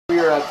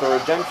at the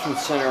Redemption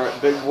Center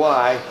at Big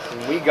Y,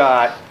 and we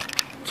got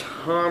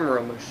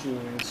Tomra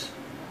machines.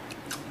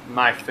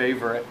 My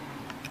favorite.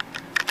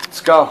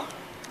 Let's go.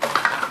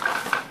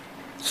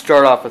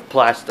 Start off with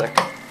plastic.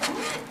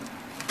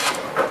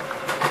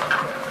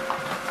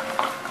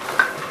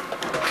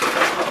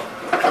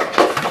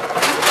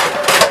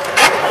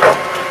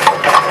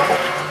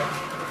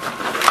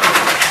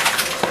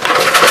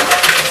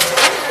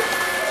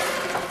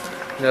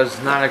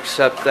 Does not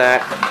accept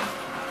that.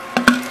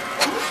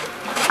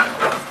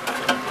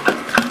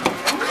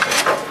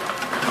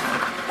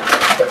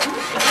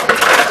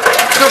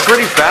 Go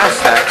pretty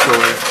fast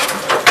actually.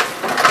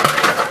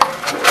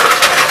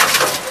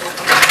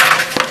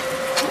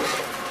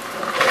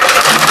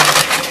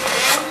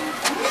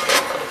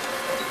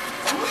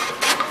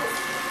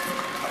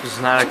 Does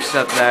not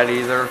accept that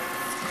either.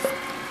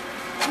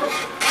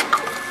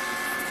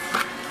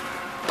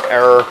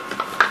 Error.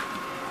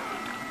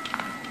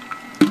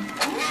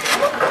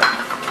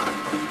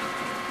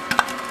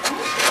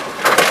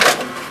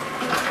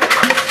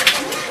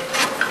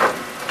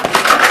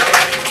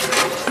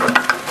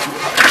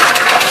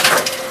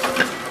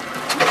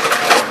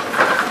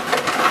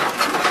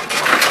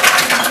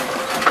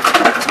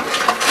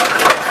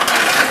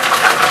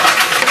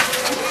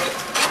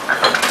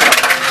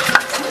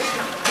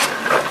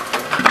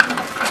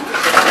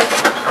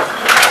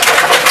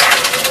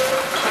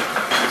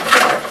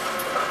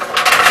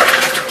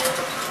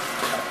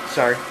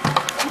 Sorry.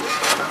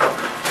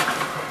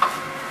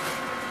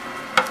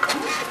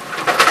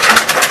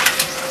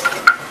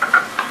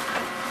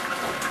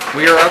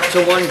 We are up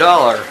to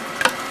 $1.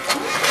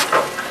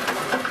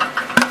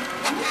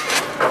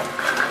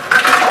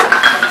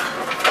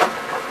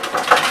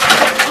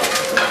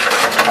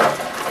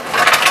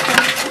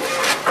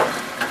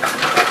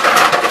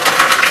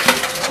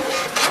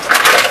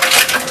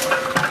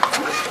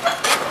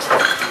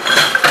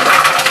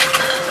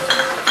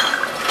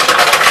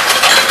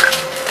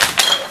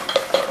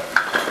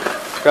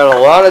 Got a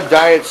lot of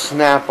Diet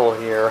Snapple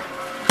here.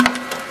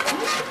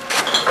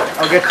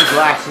 I'll get the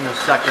glass in a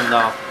second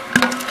though.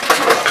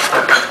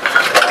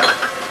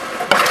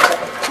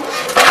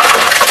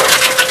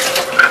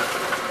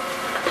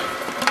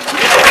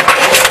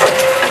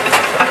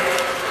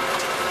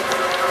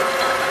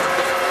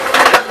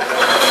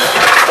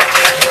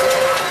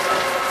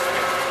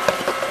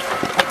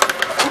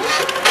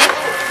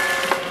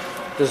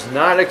 Does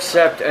not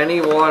accept any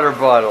water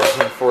bottles,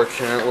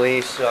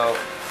 unfortunately, so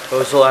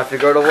those will have to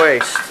go to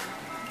waste.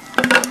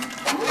 Do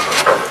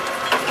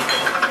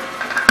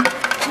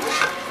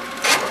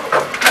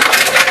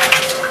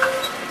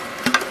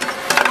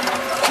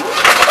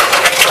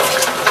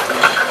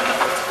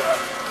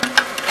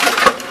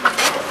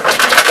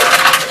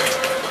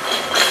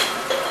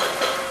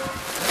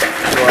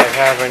I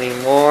have any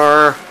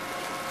more?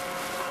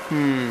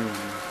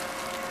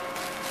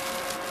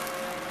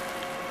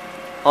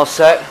 All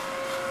set.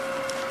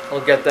 I'll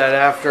get that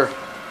after.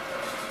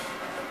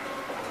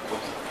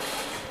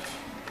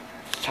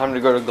 Time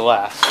to go to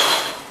glass.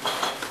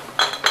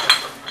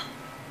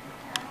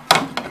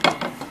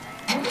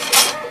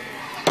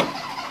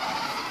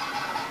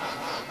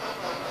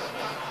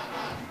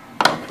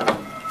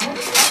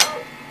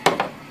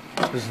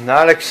 Does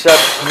not accept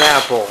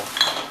Snapple.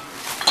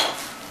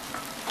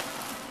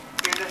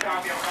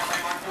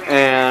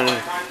 And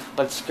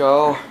let's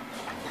go.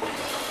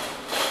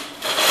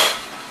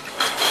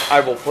 I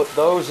will put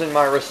those in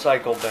my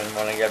recycle bin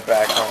when I get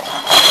back home.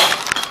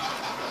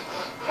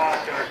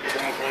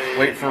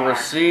 Wait for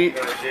receipt.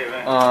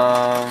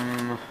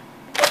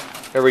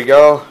 There we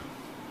go.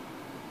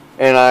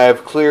 And I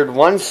have cleared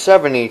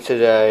 170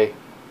 today.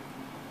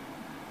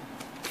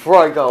 Before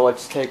I go,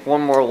 let's take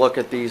one more look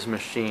at these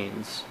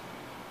machines.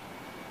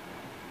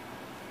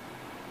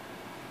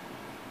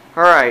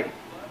 Alright.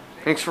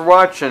 Thanks for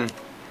watching.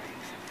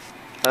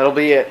 That'll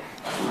be it.